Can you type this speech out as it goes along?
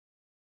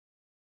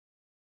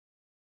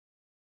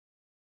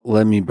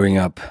let me bring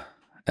up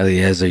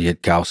Eliezer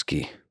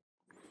Yudkowsky,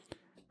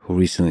 who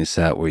recently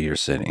sat where you're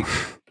sitting.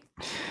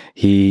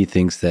 He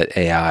thinks that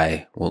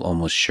AI will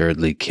almost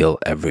assuredly kill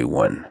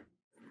everyone.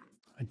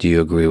 Do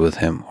you agree with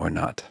him or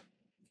not?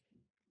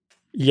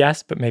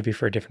 Yes, but maybe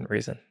for a different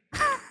reason.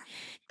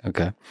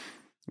 Okay.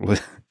 And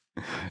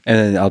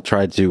then I'll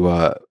try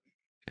to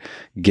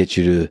get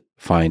you to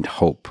find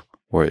hope,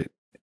 or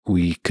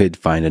we could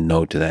find a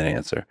no to that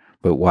answer.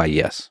 But why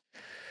yes?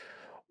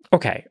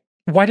 Okay.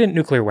 Why didn't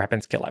nuclear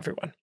weapons kill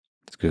everyone?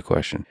 That's a good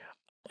question.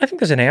 I think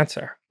there's an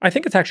answer. I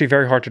think it's actually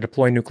very hard to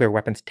deploy nuclear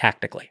weapons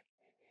tactically.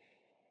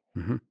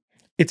 Mm-hmm.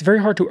 It's very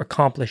hard to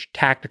accomplish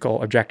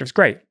tactical objectives.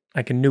 Great.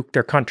 I can nuke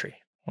their country.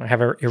 I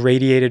have an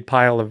irradiated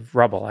pile of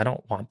rubble. I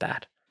don't want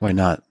that. Why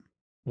not?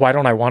 Why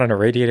don't I want an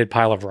irradiated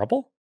pile of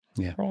rubble?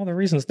 Yeah. For all the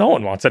reasons no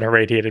one wants an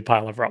irradiated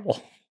pile of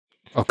rubble.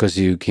 Oh, because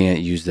you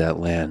can't use that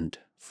land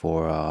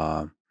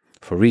for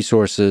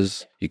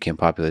resources. You can't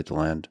populate the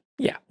land.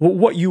 Yeah. Well,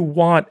 what you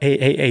want,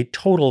 a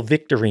total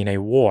victory in a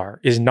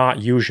war, is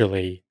not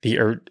usually the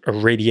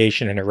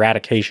irradiation and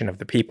eradication of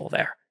the people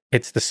there.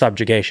 It's the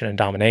subjugation and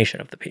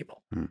domination of the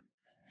people.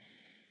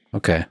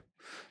 Okay.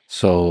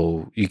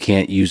 So you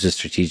can't use it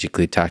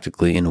strategically,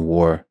 tactically in a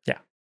war. Yeah.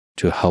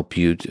 To help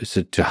you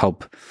to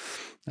help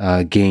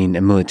gain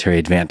a military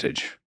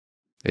advantage.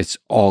 It's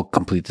all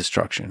complete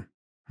destruction.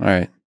 All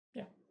right.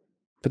 Yeah.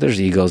 But there's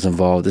egos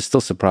involved. It's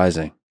still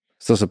surprising.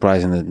 Still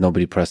surprising that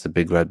nobody pressed the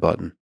big red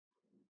button.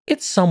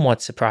 It's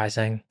somewhat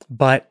surprising,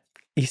 but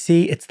you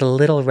see, it's the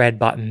little red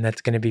button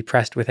that's going to be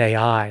pressed with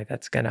AI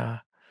that's going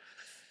to,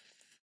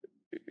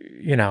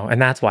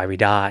 and that's why we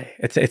die.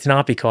 It's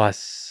not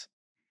because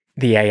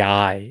the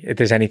AI, if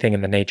there's anything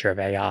in the nature of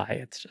AI,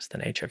 it's just the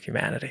nature of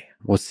humanity.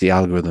 What's the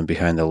algorithm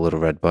behind the little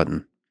red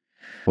button?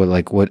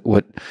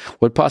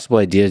 What possible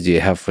ideas do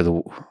you have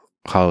for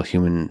how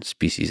human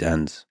species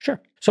ends? Sure.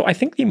 So I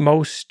think the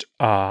most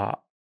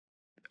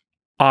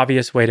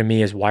obvious way to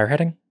me is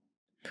wireheading.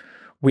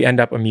 We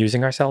end up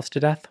amusing ourselves to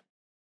death.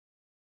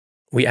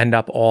 We end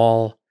up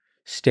all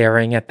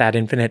staring at that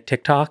infinite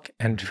TikTok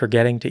and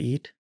forgetting to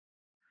eat.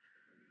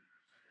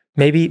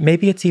 Maybe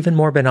it's even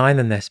more benign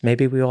than this.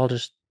 Maybe we all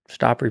just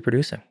stop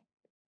reproducing.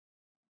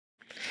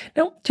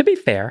 Now, to be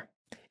fair,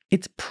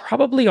 it's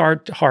probably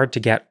hard to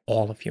get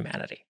all of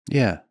humanity.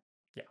 Yeah.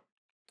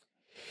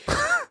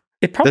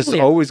 It probably There's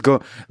always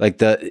like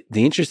the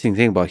interesting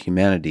thing about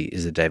humanity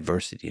is the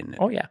diversity in it.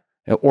 Oh yeah.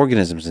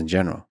 Organisms in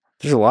general.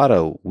 There's a lot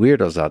of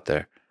weirdos out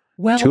there.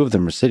 Well, 2 of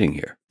them are sitting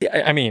here.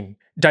 I mean,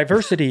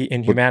 diversity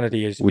in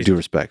humanity is... With due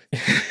respect.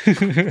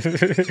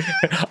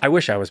 I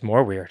wish I was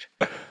more weird.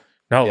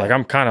 No, Yeah.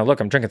 like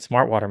I'm drinking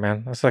smart water,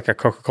 man. That's like a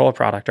Coca-Cola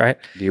product, right?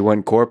 You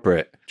went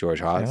corporate,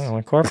 George Hotz. Yeah, I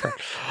went corporate.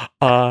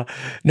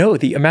 No,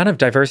 the amount of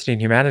diversity in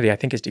humanity, I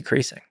think, is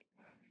decreasing.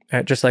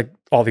 Just like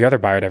all the other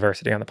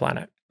biodiversity on the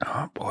planet.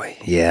 Oh, boy.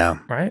 Yeah.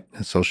 Right?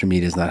 And social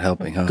media is not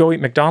helping, huh? Go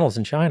eat McDonald's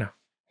in China.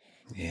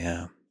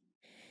 Yeah.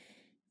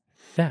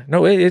 Yeah.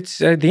 No, it's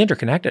the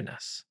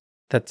interconnectedness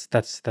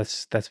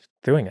that's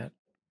doing it.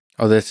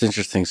 Oh, that's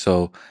interesting.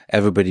 So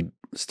everybody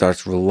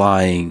starts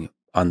relying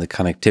on the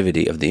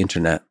connectivity of the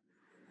internet.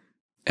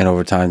 And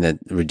over time, that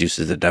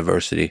reduces the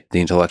diversity,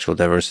 the intellectual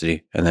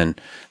diversity. And then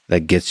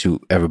that gets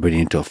everybody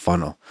into a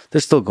funnel.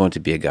 There's still going to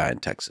be a guy in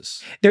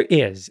Texas. There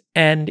is.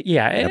 And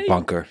yeah. In a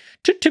bunker.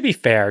 To be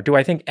fair, do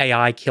I think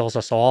AI kills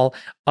us all?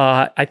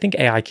 I think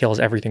AI kills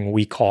everything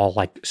we call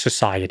like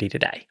society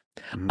today.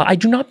 Mm-hmm. I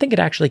do not think it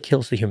actually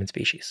kills the human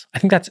species. I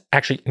think that's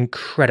actually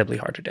incredibly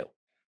hard to do.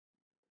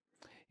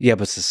 Yeah,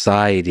 but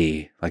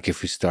society, like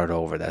if we start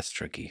over, that's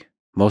tricky.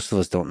 Most of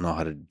us don't know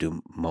how to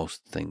do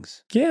most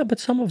things. Yeah, but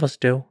some of us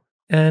do.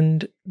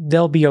 And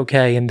they'll be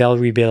okay and they'll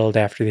rebuild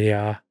after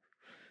the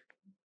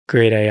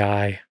great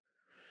AI.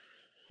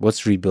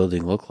 What's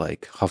rebuilding look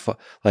like?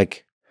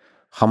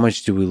 How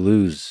much do we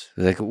lose?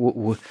 Like,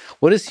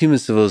 what has human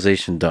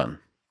civilization done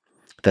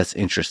that's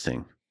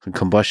interesting? A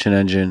combustion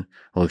engine,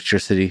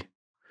 electricity,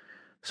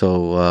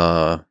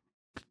 so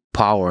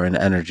power and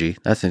energy.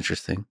 That's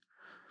interesting.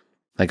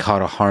 Like how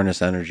to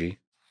harness energy.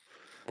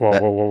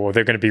 Whoa.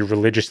 They're going to be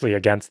religiously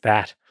against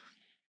that.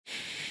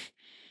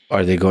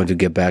 Are they going to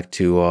get back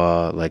to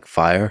like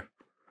fire?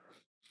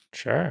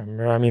 Sure.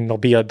 I mean, it'll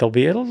be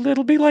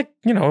like,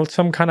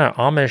 some kind of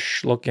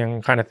Amish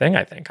looking kind of thing,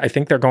 I think. I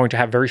think they're going to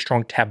have very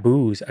strong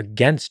taboos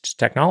against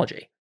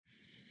technology.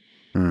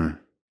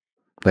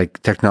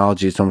 Like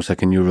technology, it's almost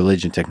like a new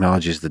religion.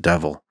 Technology is the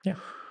devil. Yeah.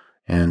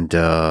 And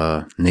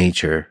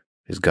nature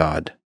is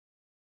God.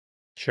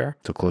 Sure.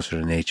 So closer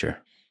to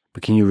nature.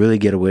 But can you really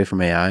get away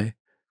from AI?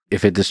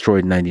 If it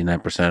destroyed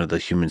 99% of the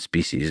human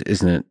species,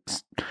 isn't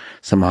it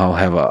somehow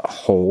have a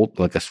hold,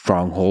 like a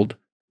stronghold?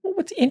 Well,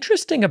 what's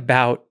interesting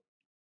about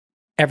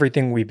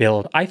everything we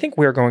build, I think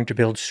we're going to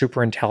build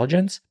super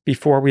intelligence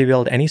before we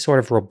build any sort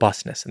of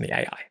robustness in the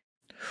AI.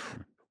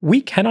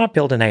 We cannot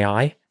build an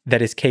AI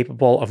that is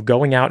capable of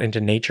going out into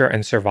nature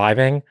and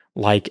surviving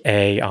like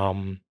a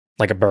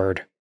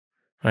bird,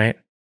 right?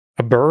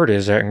 A bird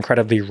is an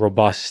incredibly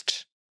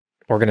robust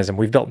organism.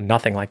 We've built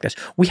nothing like this.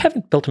 We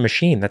haven't built a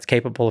machine that's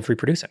capable of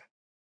reproducing.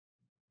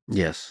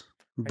 Yes.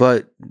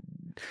 But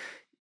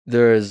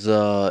there's,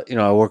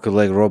 I work with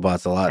Lego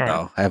robots a lot All right.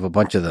 now. I have a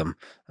bunch of them.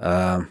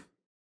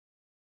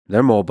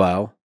 They're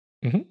mobile.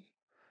 Mhm.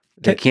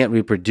 They can't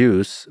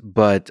reproduce,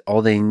 but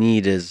all they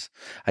need is,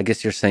 I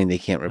guess you're saying they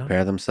can't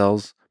repair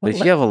themselves. But if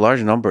you have a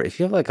large number, if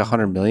you have like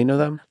 100 million of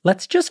them.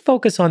 Let's just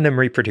focus on them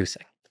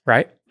reproducing,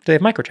 right? Do they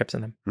have microchips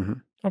in them?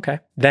 Mm-hmm. Okay.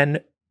 Then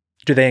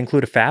do they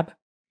include a fab?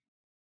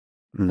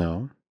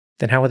 No.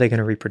 Then how are they going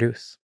to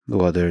reproduce?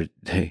 Well,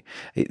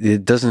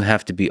 it doesn't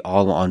have to be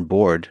all on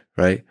board,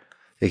 right?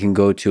 They can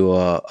go to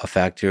a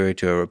factory,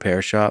 to a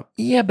repair shop.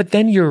 Yeah, but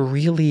then you're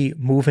really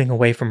moving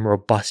away from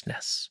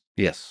robustness.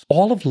 Yes.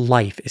 All of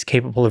life is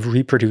capable of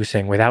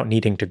reproducing without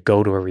needing to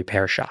go to a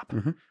repair shop.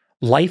 Mm-hmm.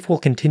 Life will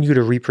continue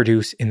to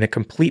reproduce in the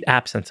complete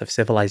absence of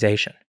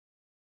civilization.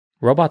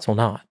 Robots will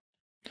not.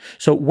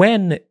 So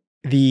when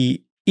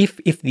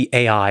if the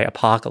AI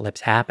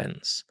apocalypse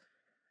happens,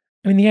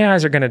 I mean, the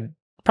AIs are going to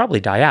probably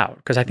die out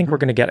because I think we're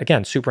going to get,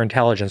 again, super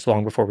intelligence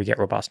long before we get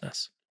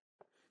robustness.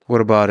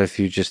 What about if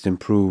you just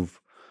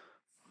improve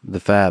the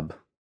fab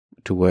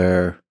to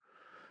where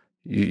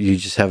you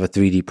just have a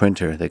 3D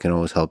printer that can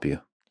always help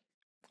you?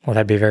 Well,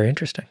 that'd be very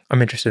interesting.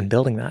 I'm interested in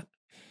building that.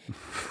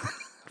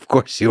 Of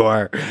course you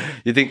are.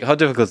 You think, how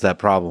difficult is that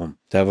problem?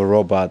 To have a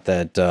robot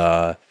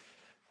that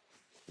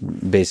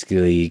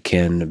basically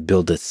can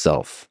build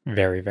itself?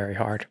 Very, very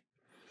hard.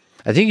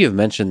 I think you've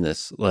mentioned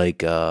this, like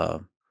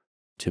to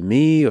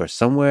me or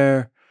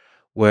somewhere,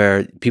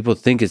 where people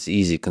think it's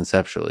easy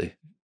conceptually.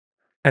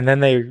 And then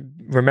they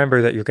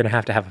remember that you're going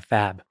to have a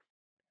fab.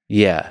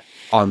 Yeah,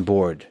 on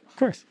board. Of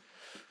course.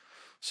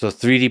 So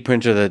 3D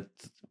printer that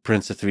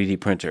prints a 3D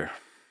printer.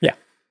 Yeah.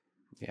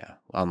 Yeah,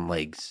 on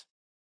legs.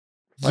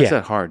 Why is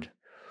that hard?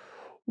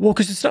 Well,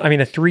 because it's not, I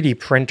mean, a 3D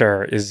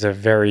printer is a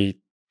very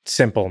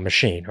simple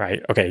machine,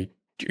 right? Okay,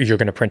 you're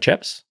going to print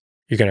chips.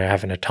 You're going to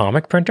have an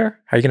atomic printer.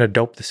 How are you going to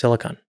dope the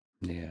silicon?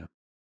 Yeah.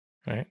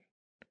 Right?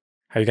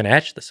 How are you going to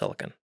etch the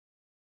silicon?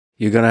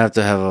 You're going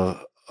to have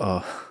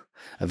a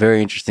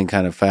very interesting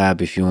kind of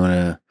fab if you want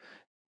to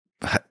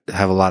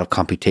have a lot of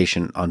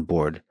computation on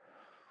board.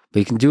 But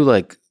you can do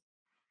like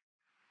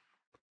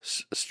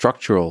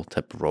structural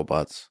type of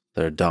robots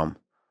that are dumb.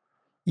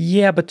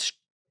 Yeah, but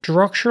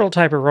structural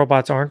type of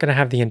robots aren't going to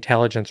have the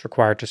intelligence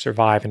required to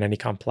survive in any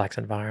complex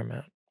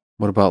environment.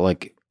 What about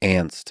like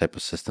ants type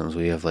of systems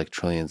where you have like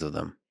trillions of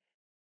them?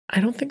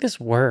 I don't think this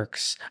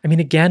works. I mean,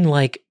 again,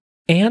 like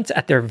ants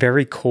at their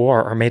very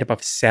core are made up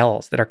of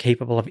cells that are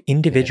capable of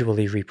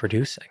individually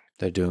reproducing.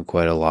 They're doing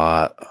quite a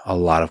lot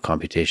of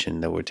computation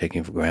that we're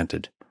taking for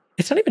granted.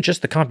 It's not even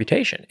just the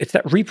computation. It's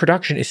that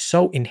reproduction is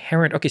so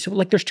inherent. Okay, so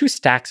like there's two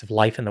stacks of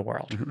life in the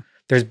world. Mm-hmm.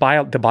 There's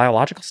the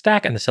biological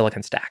stack and the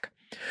silicon stack.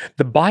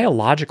 The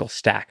biological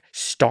stack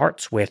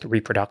starts with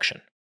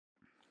reproduction.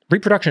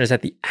 Reproduction is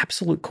at the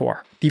absolute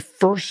core. The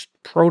first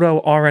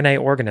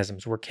proto-RNA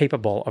organisms were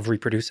capable of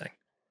reproducing.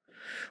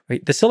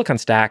 Right? The silicon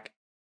stack,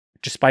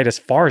 despite as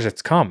far as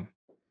it's come,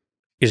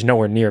 is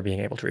nowhere near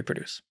being able to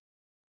reproduce.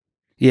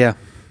 Yeah.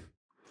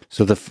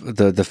 So the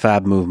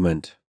fab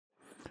movement,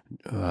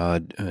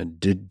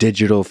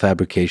 digital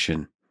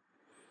fabrication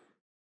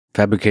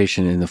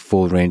in the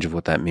full range of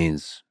what that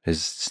means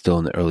is still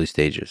in the early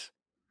stages.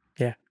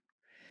 Yeah.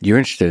 You're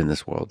interested in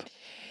this world.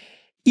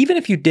 Even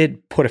if you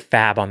did put a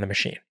fab on the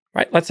machine,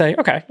 right? Let's say,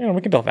 okay,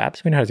 we can build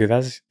fabs. We know how to do that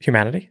as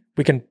humanity.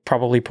 We can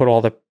probably put all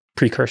the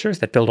precursors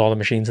that build all the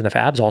machines and the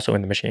fabs also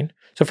in the machine.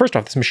 So first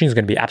off, this machine is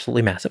going to be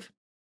absolutely massive.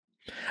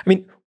 I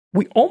mean,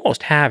 we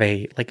almost have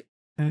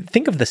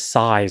think of the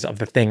size of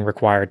the thing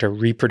required to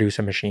reproduce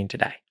a machine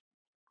today,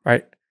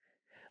 right?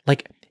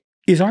 Like,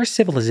 is our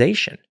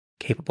civilization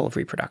capable of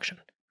reproduction?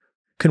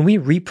 Can we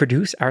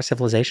reproduce our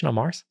civilization on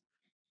Mars?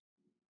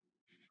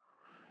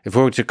 If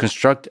we were to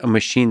construct a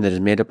machine that is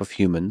made up of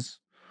humans,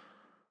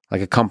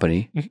 like a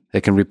company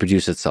that can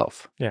reproduce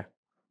itself. Yeah.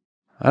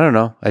 I don't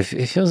know.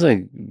 It feels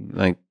like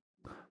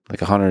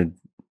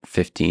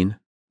 115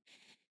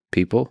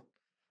 people.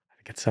 I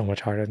think it's so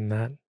much harder than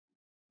that.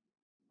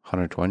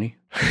 120?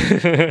 I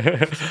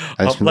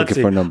just been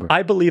looking for a number.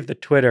 I believe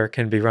that Twitter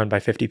can be run by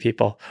 50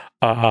 people.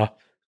 I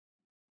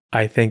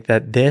think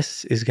that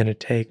this is going to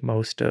take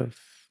most of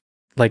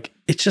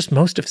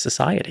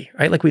society,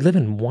 right? Like we live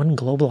in one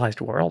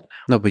globalized world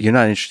now. No, but you're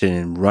not interested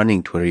in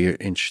running Twitter. You're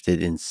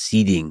interested in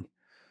seeding.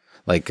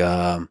 Like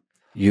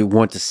you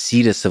want to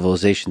seed a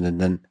civilization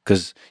and then,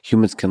 because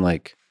humans can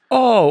like...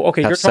 Oh,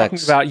 okay. You're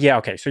sex. talking about, yeah,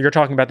 okay. So you're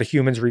talking about the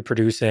humans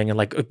reproducing and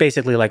like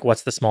basically like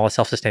what's the smallest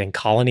self-sustaining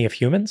colony of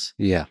humans?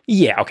 Yeah.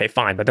 Yeah, okay,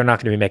 fine. But they're not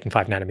going to be making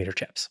 5 nanometer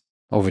chips.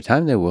 Over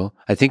time they will.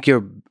 I think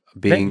you're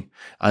being,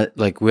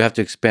 we have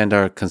to expand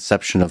our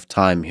conception of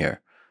time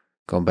here.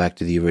 Going back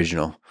to the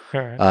original.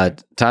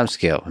 Right. Time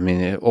scale. I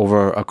mean,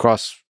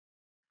 across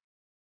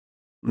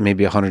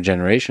maybe 100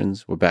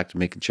 generations, we're back to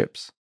making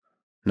chips.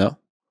 No?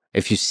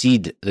 If you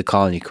seed the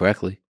colony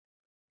correctly.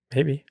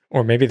 Maybe.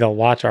 Or maybe they'll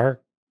watch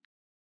our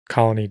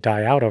colony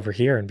die out over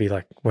here and be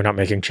like, we're not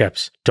making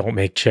chips. Don't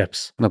make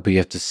chips. No, but you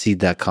have to seed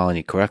that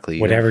colony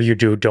correctly. Whatever you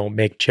do, don't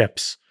make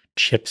chips.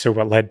 Chips are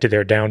what led to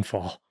their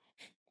downfall.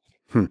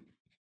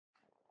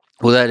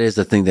 Well, that is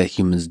the thing that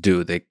humans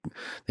do.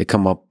 They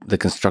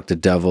construct a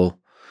devil,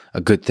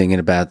 a good thing and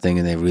a bad thing,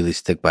 and they really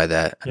stick by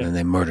that, and then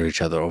they murder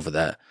each other over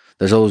that.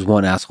 There's always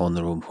one asshole in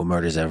the room who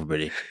murders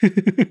everybody.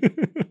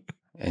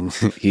 And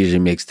he usually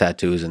makes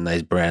tattoos and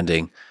nice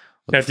branding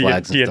with Now,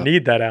 flags do you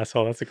need that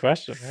asshole? That's the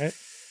question, right?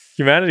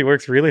 Humanity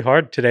works really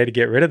hard today to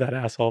get rid of that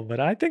asshole, but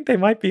I think they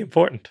might be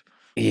important.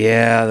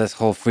 Yeah, this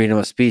whole freedom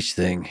of speech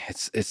thing.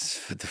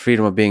 It's the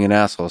freedom of being an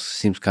asshole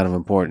seems kind of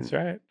important.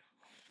 That's right.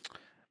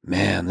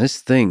 Man,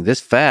 this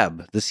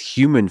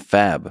human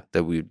fab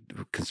that we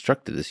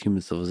constructed, this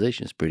human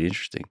civilization is pretty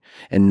interesting.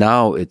 And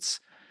now it's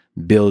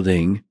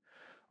building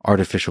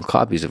artificial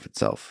copies of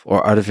itself,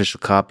 or artificial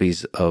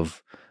copies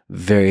of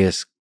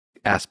various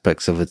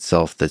aspects of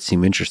itself that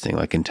seem interesting,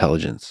 like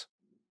intelligence.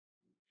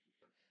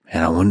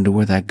 And I wonder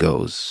where that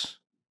goes.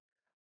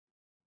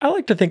 I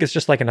like to think it's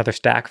just like another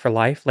stack for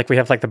life. Like we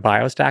have like the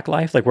biostack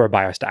life, like we're a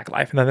biostack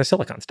life, and then the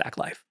silicon stack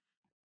life.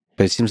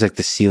 But it seems like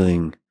the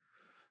ceiling,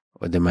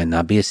 or there might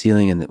not be a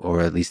ceiling, or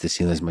at least the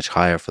ceiling is much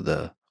higher for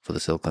the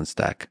silicon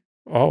stack.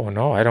 Oh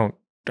no, I don't.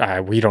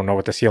 We don't know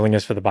what the ceiling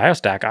is for the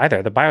biostack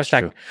either. The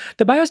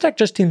biostack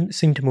just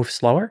seem to move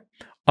slower.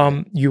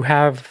 You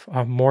have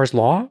Moore's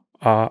law,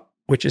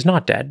 which is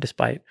not dead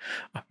despite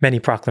many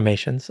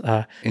proclamations.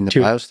 In the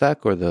biostack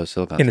or the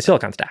silicon? In the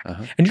silicon stack.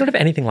 Uh-huh. And you don't have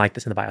anything like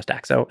this in the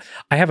biostack. So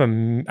I have a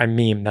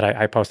meme that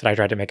I posted. I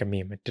tried to make a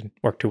meme. It didn't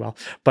work too well.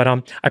 But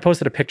I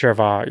posted a picture of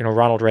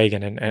Ronald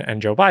Reagan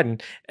and Joe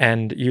Biden.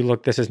 And you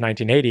look, this is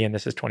 1980 and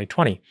this is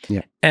 2020.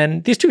 Yeah.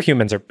 And these two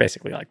humans are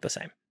basically like the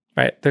same,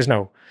 right? There's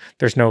no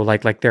there's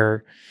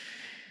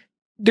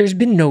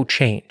been no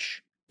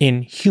change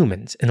in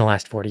humans in the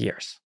last 40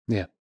 years.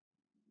 Yeah.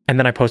 And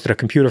then I posted a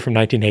computer from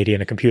 1980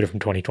 and a computer from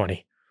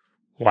 2020.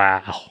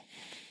 Wow.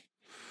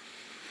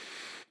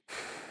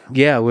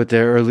 Yeah, with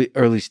their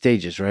early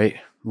stages, right?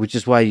 Which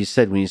is why you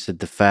said, when you said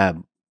the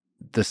fab,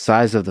 the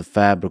size of the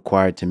fab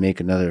required to make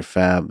another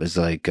fab is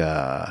like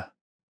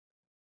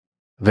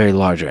very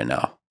large right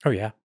now. Oh,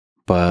 yeah.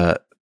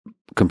 But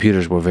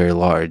computers were very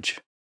large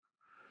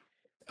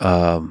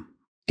 80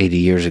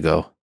 years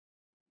ago.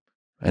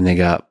 And they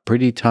got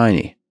pretty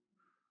tiny.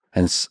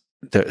 And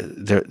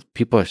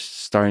people are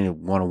starting to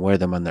want to wear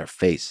them on their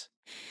face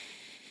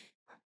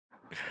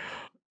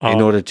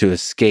in order to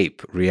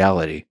escape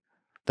reality.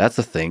 That's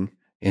a thing.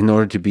 In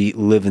order to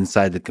live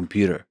inside the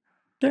computer.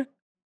 Yeah.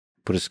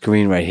 Put a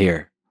screen right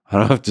here. I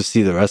don't have to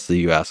see the rest of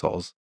you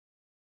assholes.